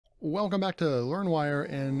Welcome back to LearnWire,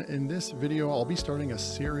 and in this video I'll be starting a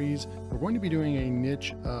series. We're going to be doing a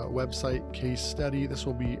niche website case study. This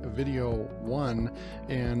will be video 1,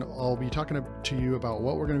 and I'll be talking to you about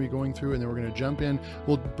what we're going to be going through, and then we're going to jump in.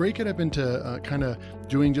 We'll break it up into kind of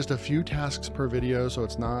doing just a few tasks per video, so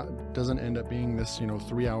doesn't end up being this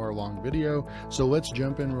 3-hour long video. So let's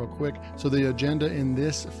jump in real quick. So the agenda in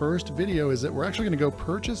this first video is that we're actually going to go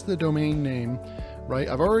purchase the domain name. Right,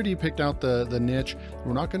 I've already picked out the niche.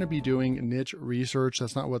 We're not going to be doing niche research.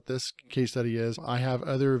 That's not what this case study is. I have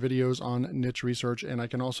other videos on niche research, and I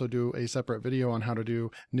can also do a separate video on how to do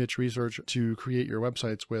niche research to create your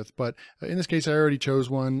websites with. But in this case, I already chose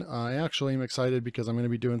one. I actually am excited because I'm going to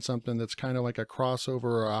be doing something that's kind of like a crossover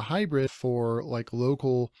or a hybrid for like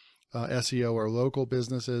local SEO or local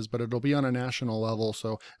businesses, but it'll be on a national level,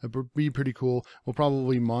 so it'll be pretty cool. We'll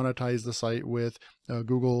probably monetize the site with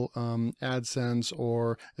Google AdSense,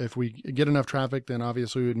 or if we get enough traffic, then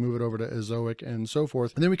obviously we'd move it over to Ezoic and so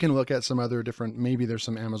forth. And then we can look at some other different, maybe there's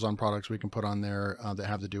some Amazon products we can put on there that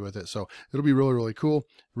have to do with it. So it'll be really, really cool,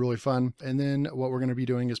 really fun. And then what we're going to be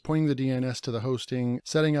doing is pointing the DNS to the hosting,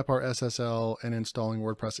 setting up our SSL, and installing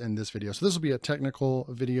WordPress in this video. So this will be a technical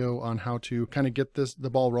video on how to kind of get the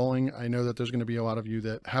ball rolling. I know that there's going to be a lot of you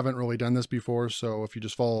that haven't really done this before, so if you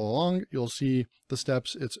just follow along, you'll see the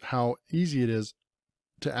steps. It's how easy it is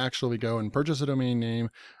to actually go and purchase a domain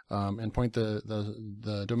name and point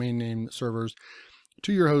the domain name servers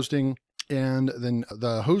to your hosting. And then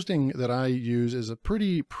the hosting that I use is a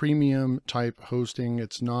pretty premium type hosting.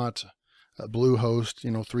 It's not Bluehost,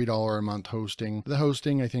 $3 a month hosting. The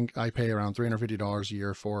hosting, I think I pay around $350 a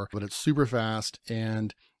year for, but it's super fast,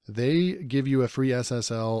 and they give you a free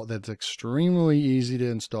SSL that's extremely easy to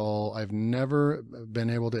install. I've never been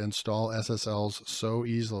able to install SSLs so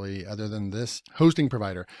easily other than this hosting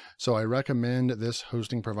provider. So I recommend this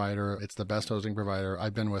hosting provider. It's the best hosting provider.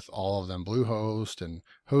 I've been with all of them: Bluehost and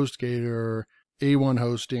HostGator, A1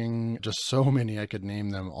 Hosting, just so many. I could name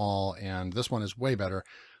them all, and this one is way better.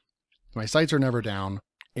 My sites are never down,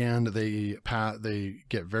 and they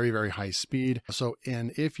get very, very high speed. So,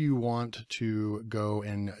 and if you want to go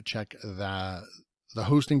and check the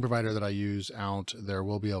hosting provider that I use out, there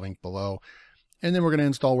will be a link below. And then we're going to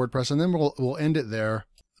install WordPress, and then we'll end it there,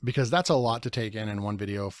 because that's a lot to take in one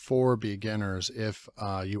video for beginners if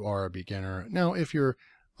you are a beginner. Now, if you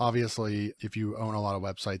own a lot of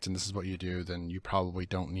websites and this is what you do, then you probably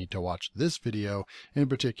don't need to watch this video in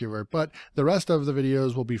particular, but the rest of the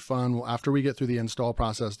videos will be fun. After we get through the install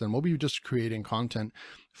process, then we'll be just creating content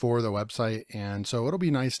for the website. And so it'll be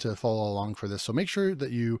nice to follow along for this. So make sure that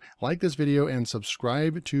you like this video and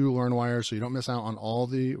subscribe to LearnWire so you don't miss out on all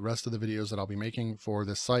the rest of the videos that I'll be making for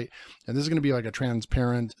this site. And this is going to be like a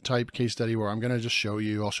transparent type case study where I'm going to just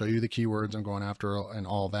I'll show you the keywords I'm going after and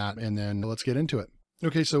all that. And then let's get into it.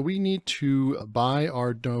 Okay, so we need to buy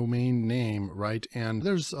our domain name, right? And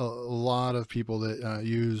there's a lot of people that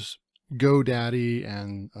use GoDaddy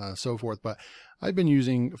and so forth, but I've been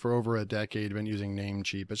using for over a decade,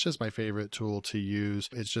 Namecheap. It's just my favorite tool to use.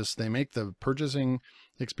 It's just, they make the purchasing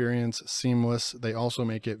experience seamless. They also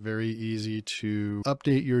make it very easy to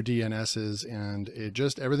update your DNSs, and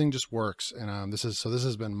everything just works. And this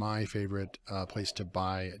has been my favorite place to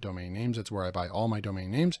buy domain names. It's where I buy all my domain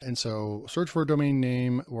names. And so search for a domain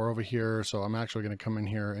name. We're over here. So I'm actually going to come in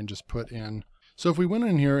here and just put in. So if we went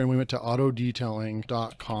in here and we went to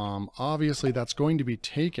autodetailing.com, obviously that's going to be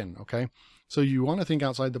taken. Okay. So you want to think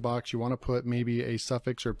outside the box. You want to put maybe a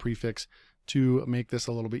suffix or prefix to make this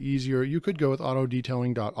a little bit easier. You could go with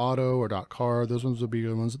autodetailing.auto or .car. Those ones would be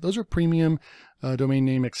good ones. Those are premium domain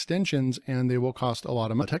name extensions, and they will cost a lot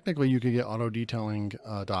of money. Technically, you could get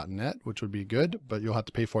autodetailing.net, which would be good, but you'll have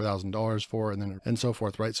to pay $4,000 for it, and so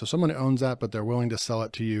forth, right? So someone owns that, but they're willing to sell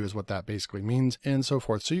it to you is what that basically means, and so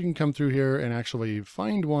forth. So you can come through here and actually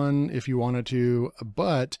find one if you wanted to,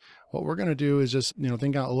 but what we're going to do is just,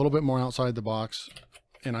 think out a little bit more outside the box.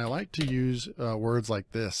 And I like to use words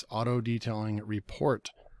like this: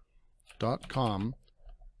 autodetailingReport.com,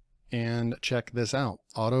 and check this out.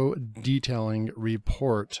 Autodetailing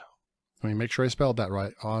report. Let me make sure I spelled that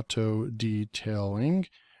right.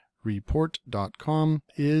 Autodetailingreport.com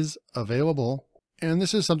is available. And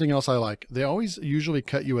this is something else I like. They always usually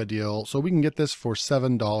cut you a deal. So we can get this for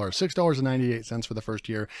 $7, $6.98 for the first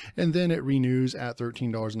year. And then it renews at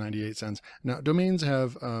 $13.98. Now, domains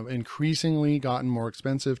have increasingly gotten more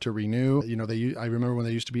expensive to renew. I remember when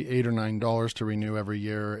they used to be $8 or $9 to renew every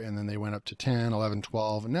year. And then they went up to $10, $11,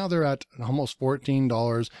 $12. And now they're at almost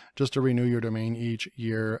 $14 just to renew your domain each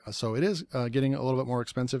year. So it is getting a little bit more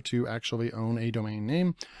expensive to actually own a domain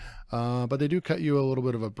name. but they do cut you a little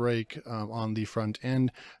bit of a break on the front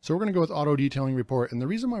end. So we're going to go with auto detailing report. And the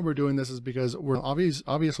reason why we're doing this is because we're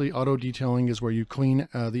obviously auto detailing is where you clean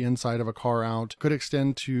the inside of a car out. Could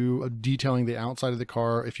extend to detailing the outside of the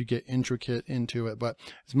car if you get intricate into it, but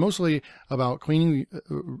it's mostly about cleaning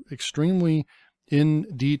extremely in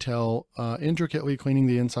detail, intricately cleaning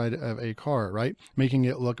the inside of a car, right? Making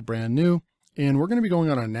it look brand new. And we're going to be going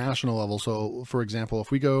on a national level. So for example,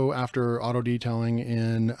 if we go after auto detailing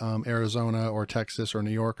in Arizona or Texas or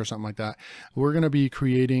New York or something like that, we're going to be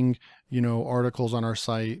creating, articles on our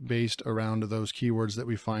site based around those keywords that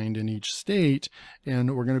we find in each state.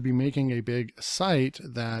 And we're going to be making a big site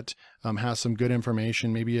that has some good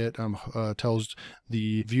information. Maybe it tells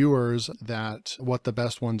the viewers that what the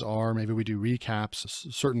best ones are. Maybe we do recaps,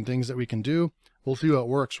 certain things that we can do. We'll see how it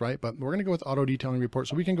works, right? But we're going to go with auto detailing report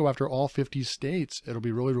so we can go after all 50 states. It'll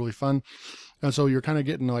be really, really fun. And so you're kind of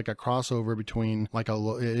getting like a crossover between it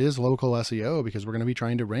is local SEO, because we're going to be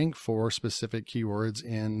trying to rank for specific keywords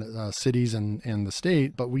in cities and the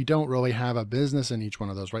state, but we don't really have a business in each one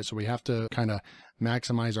of those, right? So we have to kind of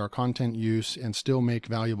maximize our content use and still make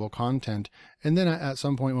valuable content. And then at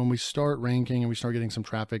some point when we start ranking and we start getting some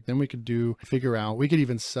traffic, then we could figure out, we could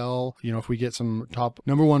even sell, if we get some top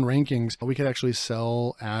 #1 rankings, we could actually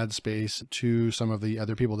sell ad space to some of the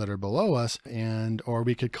other people that are below us, or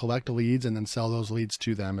we could collect leads and then sell those leads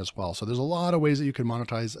to them as well. So there's a lot of ways that you can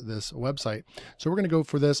monetize this website. So we're going to go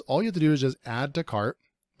for this. All you have to do is just add to cart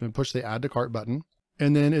and push the add to cart button.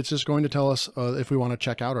 And then it's just going to tell us if we want to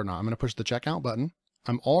check out or not. I'm going to push the checkout button.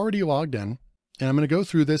 I'm already logged in and I'm going to go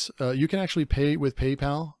through this. You can actually pay with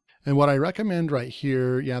PayPal. And what I recommend right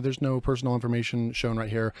here, there's no personal information shown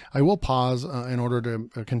right here. I will pause in order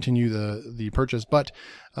to continue the purchase, but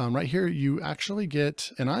right here you actually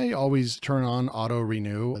get, and I always turn on auto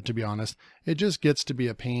renew, to be honest. It just gets to be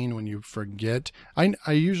a pain when you forget.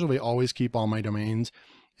 I usually always keep all my domains.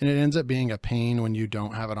 And it ends up being a pain when you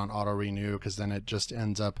don't have it on auto renew, because then it just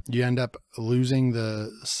you end up losing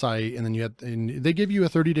the site, and then they give you a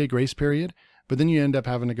 30-day grace period, but then you end up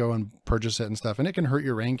having to go and purchase it and stuff, and it can hurt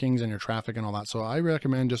your rankings and your traffic and all that. So I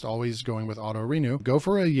recommend just always going with auto renew. Go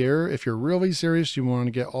for a year. If you're really serious, you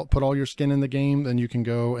want to put all your skin in the game, then you can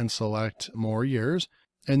go and select more years.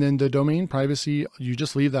 And then the domain privacy, you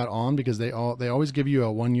just leave that on, because they always give you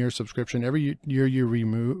a 1-year subscription. Every year you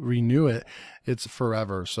renew it, it's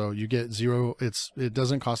forever. So you get zero, it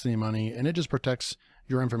doesn't cost any money, and it just protects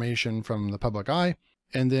your information from the public eye.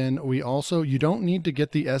 And then you don't need to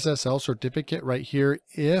get the SSL certificate right here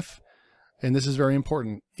and this is very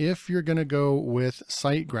important, if you're going to go with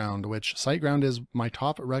Siteground, which Siteground is my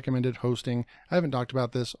top recommended hosting. I haven't talked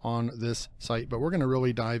about this on this site, but we're going to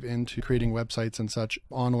really dive into creating websites and such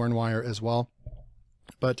on LearnWire as well.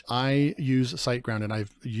 But I use Siteground, and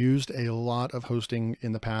I've used a lot of hosting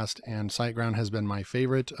in the past, and Siteground has been my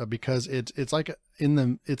favorite because it's in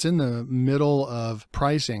the middle of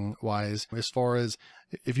pricing wise, as far as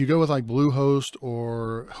if you go with like Bluehost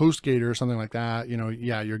or HostGator or something like that, you're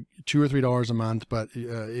 $2 or $3 a month, but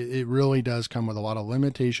it really does come with a lot of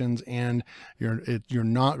limitations, and you're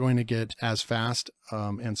not going to get as fast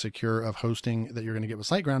and secure of hosting that you're going to get with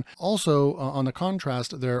Siteground. Also, on the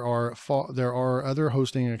contrast, there are other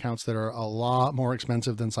hosting accounts that are a lot more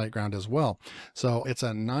expensive than Siteground as well. So it's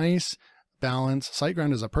a nice balance.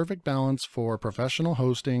 Siteground is a perfect balance for professional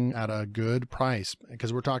hosting at a good price,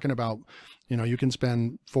 because we're talking about, you can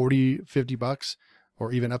spend $40-50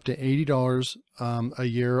 or even up to $80 a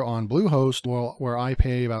year on Bluehost, where I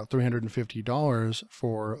pay about $350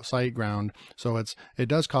 for Siteground. So it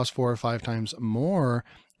does cost 4 or 5 times more,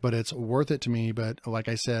 but it's worth it to me. But like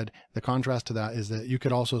I said, the contrast to that is that you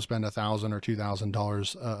could also spend $1,000 or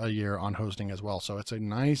 $2,000 a year on hosting as well. So it's a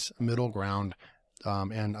nice middle ground.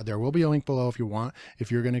 And there will be a link below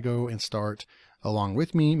if you're going to go and start along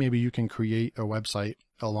with me. Maybe you can create a website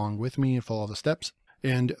along with me and follow the steps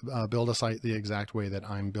and build a site the exact way that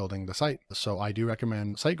I'm building the site. So I do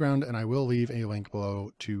recommend Siteground, and I will leave a link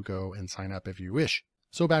below to go and sign up if you wish.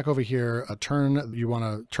 So back over here, you want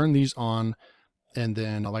to turn these on. And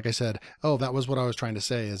then, like I said, that was what I was trying to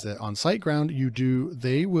say, is that on Siteground,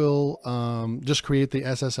 they will just create the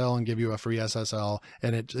SSL and give you a free SSL.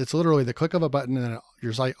 And it's literally the click of a button and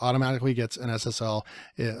your site automatically gets an SSL.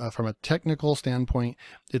 From a technical standpoint,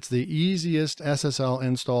 it's the easiest SSL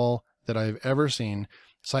install that I've ever seen.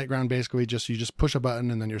 Siteground basically you just push a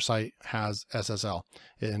button and then your site has SSL,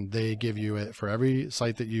 and they give you it for every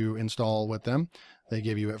site that you install with them. They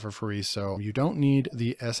give you it for free. So you don't need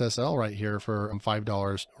the SSL right here for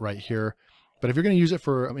 $5 right here. But if you're going to use it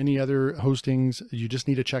for any other hostings, you just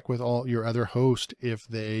need to check with all your other hosts if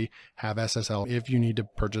they have SSL, if you need to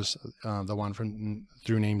purchase the one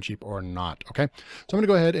through Namecheap or not. Okay, so I'm going to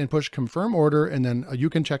go ahead and push confirm order, and then you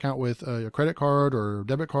can check out with a credit card or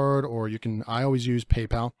debit card, or I always use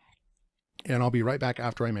PayPal, and I'll be right back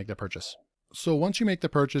after I make the purchase. So once you make the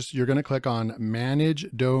purchase, you're going to click on manage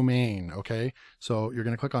domain. Okay, so you're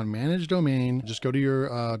going to click on manage domain. Just go to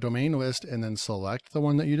your domain list and then select the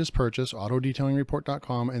one that you just purchased,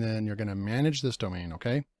 autodetailingReport.com, and then you're going to manage this domain.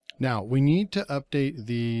 Okay, now we need to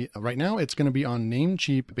update right now it's going to be on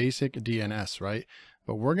Namecheap basic DNS, right?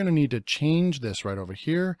 But we're going to need to change this right over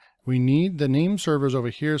here. We need the name servers over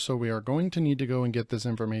here, so we are going to need to go and get this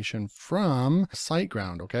information from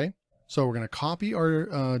Siteground. Okay, so we're going to copy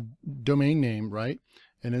our domain name, right?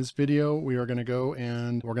 In this video, we are going to go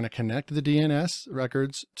and we're going to connect the DNS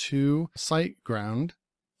records to Siteground,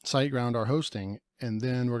 our hosting, and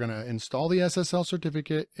then we're going to install the SSL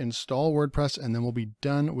certificate, install WordPress, and then we'll be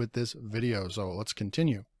done with this video. So let's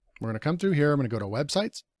continue. We're going to come through here. I'm going to go to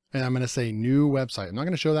websites, and I'm going to say new website. I'm not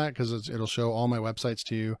going to show that because it'll show all my websites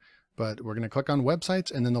to you, but we're going to click on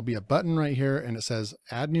websites, and then there'll be a button right here, and it says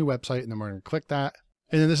add new website, and then we're going to click that.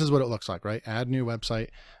 And then this is what it looks like, right? Add new website,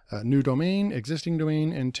 new domain, existing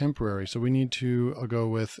domain, and temporary. So we need to go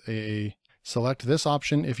with select this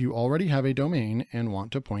option if you already have a domain and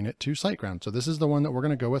want to point it to Siteground. So this is the one that we're going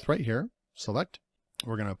to go with right here. Select.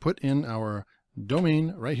 We're going to put in our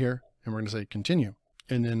domain right here, and we're going to say continue.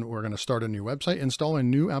 And then we're going to start a new website, install a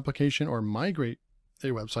new application, or migrate a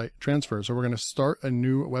website, transfer. So we're going to start a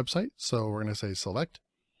new website. So we're going to say select.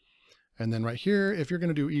 And then right here, if you're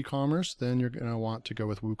going to do e-commerce, then you're going to want to go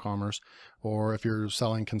with WooCommerce. Or if you're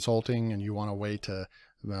selling consulting and you want a way to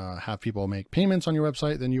have people make payments on your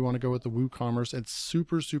website, then you want to go with the WooCommerce. It's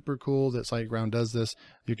super, super cool that Siteground does this.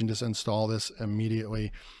 You can just install this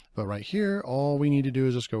immediately. But right here, all we need to do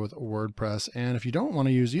is just go with WordPress. And if you don't want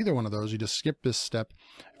to use either one of those, you just skip this step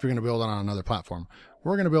if you're going to build it on another platform.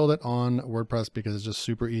 We're going to build it on WordPress because it's just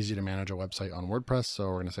super easy to manage a website on WordPress. So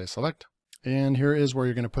we're going to say select. And here is where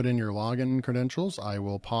you're going to put in your login credentials. I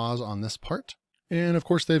will pause on this part. And of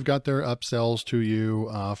course, they've got their upsells to you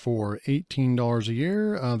for $18 a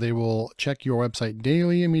year. They will check your website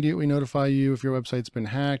daily, immediately notify you if your website's been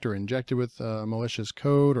hacked or injected with malicious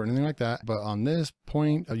code or anything like that. But on this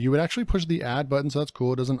point, you would actually push the add button. So that's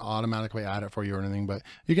cool. It doesn't automatically add it for you or anything, but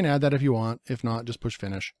you can add that if you want. If not, just push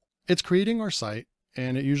finish. It's creating our site,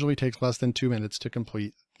 and it usually takes less than 2 minutes to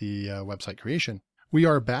complete the website creation. We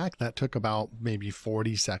are back. That took about maybe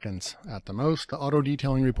 40 seconds at the most. The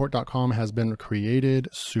autodetailingReport.com has been created.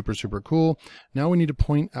 Super, super cool. Now we need to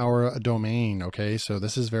point our domain. Okay, so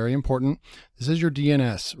this is very important. This is your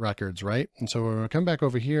DNS records, right? And so we're going to come back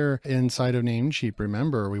over here inside of Namecheap.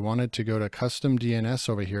 Remember, we wanted to go to custom DNS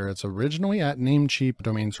over here. It's originally at Namecheap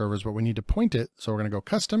domain servers, but we need to point it. So we're going to go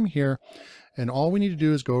custom here. And all we need to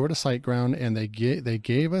do is go over to Siteground, and they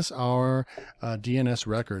gave us our DNS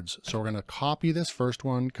records. So we're going to copy this first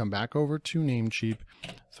one, come back over to Namecheap,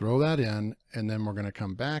 throw that in, and then we're going to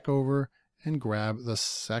come back over and grab the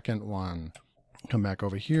second one. Come back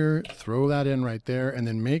over here, throw that in right there, and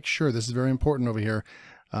then make sure, this is very important over here,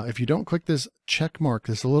 if you don't click this check mark,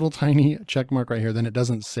 this little tiny check mark right here, then it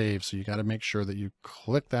doesn't save. So you got to make sure that you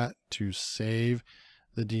click that to save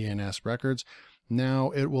the DNS records. Now,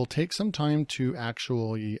 it will take some time to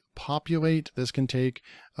actually populate. This can take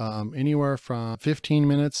anywhere from 15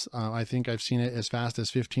 minutes. I think I've seen it as fast as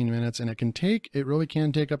 15 minutes, and it really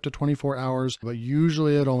can take up to 24 hours, but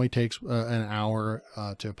usually it only takes an hour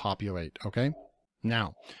to populate. Okay.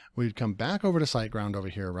 Now, we'd come back over to Siteground over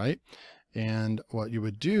here, right? And what you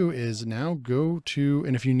would do is now go to,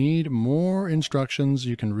 and if you need more instructions,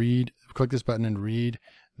 you can click this button and read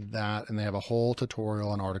that, and they have a whole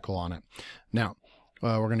tutorial and article on it. Now,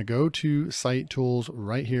 we're going to go to Site Tools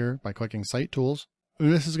right here by clicking Site Tools.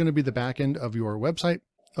 And this is going to be the back end of your website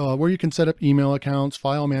where you can set up email accounts,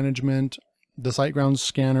 file management, the Siteground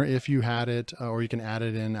scanner if you had it, or you can add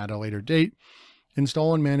it in at a later date.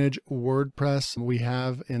 Install and manage WordPress. We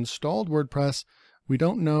have installed WordPress. We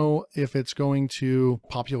don't know if it's going to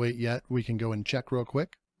populate yet. We can go and check real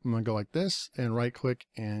quick. I'm going to go like this and right click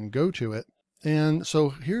and go to it. And so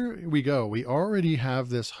here we go. We already have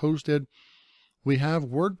this hosted. We have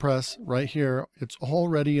WordPress right here. It's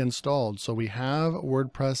already installed. So we have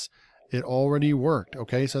WordPress. It already worked.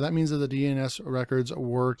 Okay. So that means that the DNS records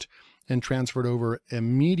worked and transferred over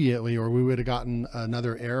immediately, or we would have gotten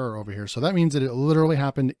another error over here. So that means that it literally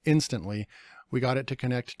happened instantly. We got it to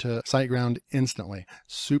connect to Siteground instantly.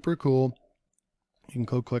 Super cool. You can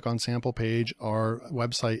go click on sample page. Our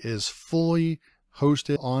website is fully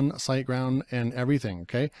hosted on Siteground and everything.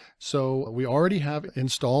 Okay, so we already have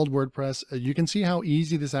installed WordPress. You can see how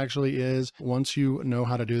easy this actually is. Once you know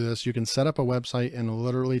how to do this, you can set up a website in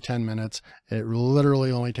literally 10 minutes. It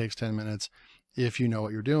literally only takes 10 minutes if you know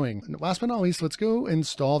what you're doing. And last but not least, let's go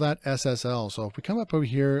install that SSL. So if we come up over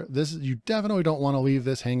here, you definitely don't want to leave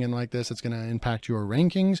this hanging like this. It's going to impact your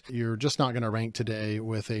rankings. You're just not going to rank today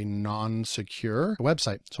with a non-secure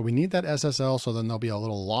website. So we need that SSL. So then there'll be a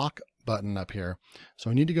little lock button up here. So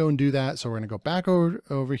we need to go and do that. So we're going to go back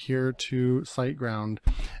over here to Siteground,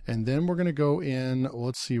 and then we're going to go in,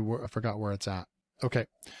 let's see where, I forgot where it's at. Okay.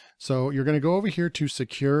 So you're going to go over here to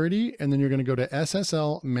security, and then you're going to go to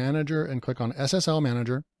SSL manager and click on SSL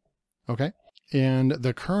manager. Okay. And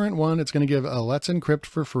the current one, it's going to give a let's encrypt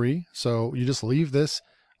for free. So you just leave this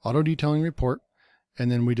auto detailing report,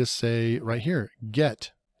 and then we just say right here,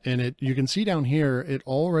 get. And you can see down here, it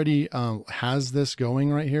already has this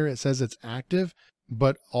going right here. It says it's active,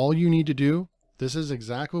 but all you need to do, this is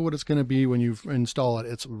exactly what it's going to be when you install it.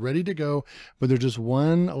 It's ready to go, but there's just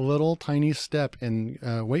one little tiny step, and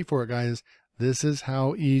wait for it, guys. This is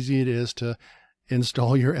how easy it is to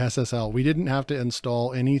install your SSL. We didn't have to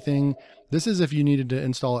install anything. This is if you needed to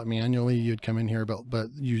install it manually, you'd come in here, but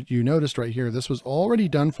you noticed right here, this was already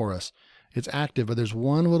done for us. It's active, but there's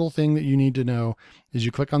one little thing that you need to know is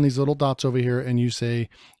you click on these little dots over here and you say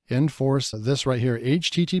enforce this right here.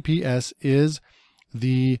 HTTPS is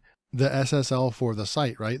the SSL for the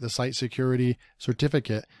site, right? The site security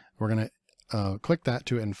certificate. We're going to click that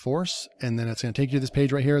to enforce, and then it's going to take you to this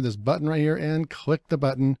page right here, this button right here, and click the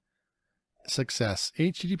button. Success.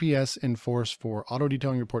 HTTPS enforce for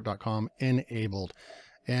autodetailingReport.com enabled.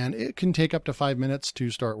 And it can take up to 5 minutes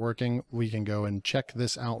to start working. We can go and check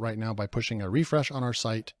this out right now by pushing a refresh on our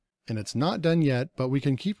site. And it's not done yet, but we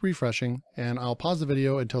can keep refreshing, and I'll pause the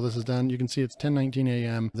video until this is done. You can see it's 10:19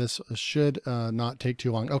 a.m. This should not take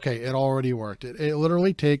too long. Okay, it already worked. It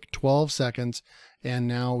literally take 12 seconds, and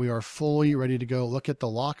now we are fully ready to go. Look at the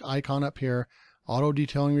lock icon up here,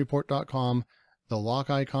 autodetailingreport.com. The lock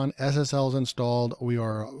icon, SSL is installed. We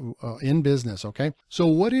are in business, okay? So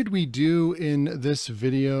what did we do in this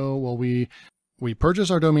video? Well, we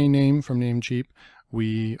purchased our domain name from Namecheap.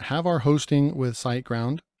 We have our hosting with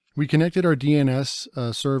Siteground. We connected our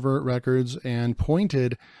DNS server records and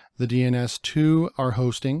pointed the DNS to our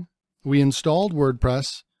hosting. We installed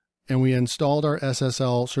WordPress, and we installed our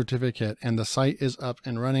SSL certificate, and the site is up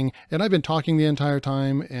and running. And I've been talking the entire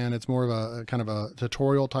time, and it's more of a kind of a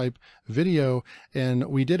tutorial type video, and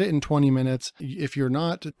we did it in 20 minutes. If you're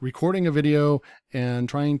not recording a video and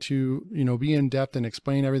trying to, be in depth and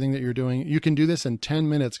explain everything that you're doing, you can do this in 10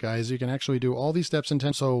 minutes, guys. You can actually do all these steps in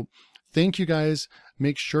 10. So thank you, guys.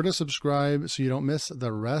 Make sure to subscribe so you don't miss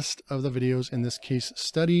the rest of the videos in this case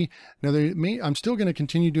study. Now, I'm still going to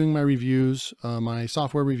continue doing my reviews, my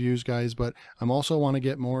software reviews, guys, but I'm also want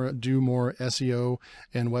to do more SEO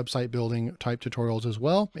and website building type tutorials as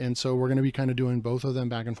well. And so we're going to be kind of doing both of them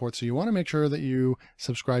back and forth. So you want to make sure that you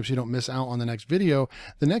subscribe so you don't miss out on the next video.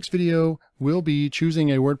 The next video will be choosing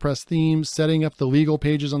a WordPress theme, setting up the legal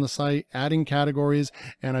pages on the site, adding categories,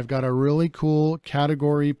 and I've got a really cool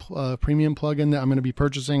category premium plugin that I'm going to be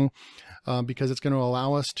purchasing because it's going to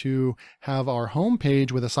allow us to have our home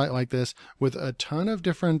page with a site like this with a ton of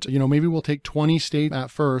different, maybe we'll take 20 states at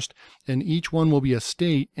first, and each one will be a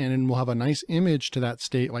state, and then we'll have a nice image to that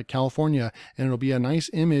state, like California, and it'll be a nice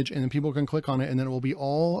image, and then people can click on it, and then it will be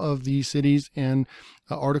all of the cities and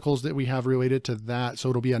articles that we have related to that. So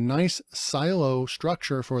it'll be a nice silo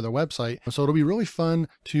structure for the website. So it'll be really fun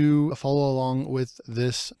to follow along with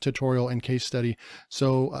this tutorial and case study.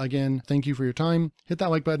 So again, thank you for your time. Hit that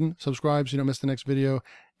like button, subscribe so you don't miss the next video,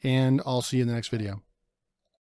 and I'll see you in the next video.